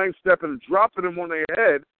through the 9th step and dropping them on their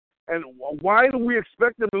head? And why do we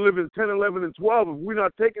expect them to live in 10, 11, and 12 if we're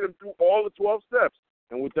not taking them through all the 12 steps?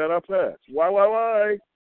 And with that, I'll pass. Why?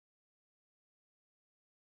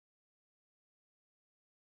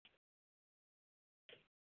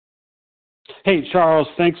 Hey, Charles,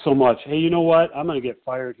 thanks so much. Hey, you know what? I'm going to get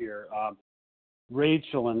fired here.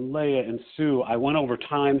 Rachel and Leah and Sue, I went over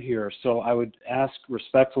time here, so I would ask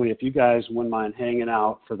respectfully if you guys wouldn't mind hanging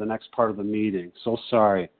out for the next part of the meeting. So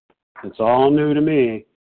sorry. It's all new to me.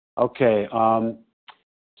 Okay,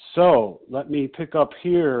 so let me pick up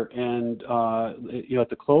here and, at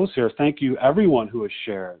the close here, thank you everyone who has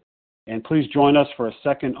shared. And please join us for a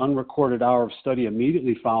second unrecorded hour of study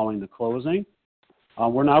immediately following the closing.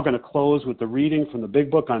 We're now going to close with the reading from the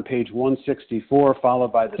Big Book on page 164,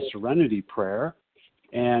 followed by the Serenity Prayer.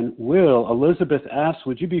 And Elizabeth asks,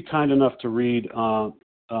 would you be kind enough to read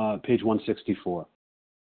page 164?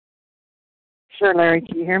 Sure, Larry.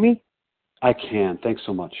 Can you hear me? I can. Thanks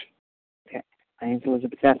so much. Okay. My name is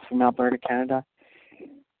Elizabeth S. from Alberta, Canada.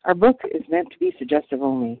 Our book is meant to be suggestive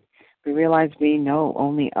only. We realize we know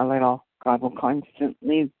only a little. God will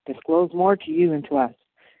constantly disclose more to you and to us.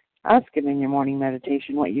 Ask Him in your morning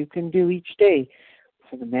meditation what you can do each day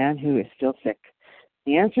for the man who is still sick.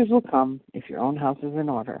 The answers will come if your own house is in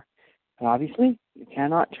order. But obviously, you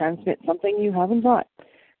cannot transmit something you haven't got.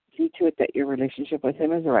 See to it that your relationship with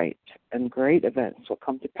Him is right, and great events will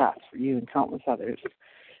come to pass for you and countless others.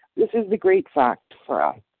 This is the great fact for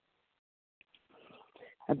us.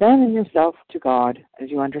 Abandon yourself to God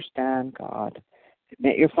as you understand God.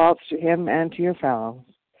 Admit your faults to Him and to your fellows.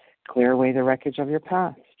 Clear away the wreckage of your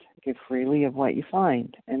past. Give freely of what you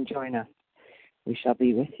find, and join us. We shall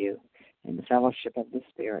be with you in the fellowship of the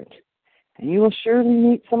Spirit, and you will surely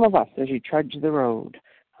meet some of us as you trudge the road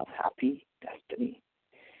of happy destiny.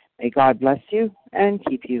 May God bless you and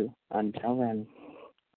keep you until then.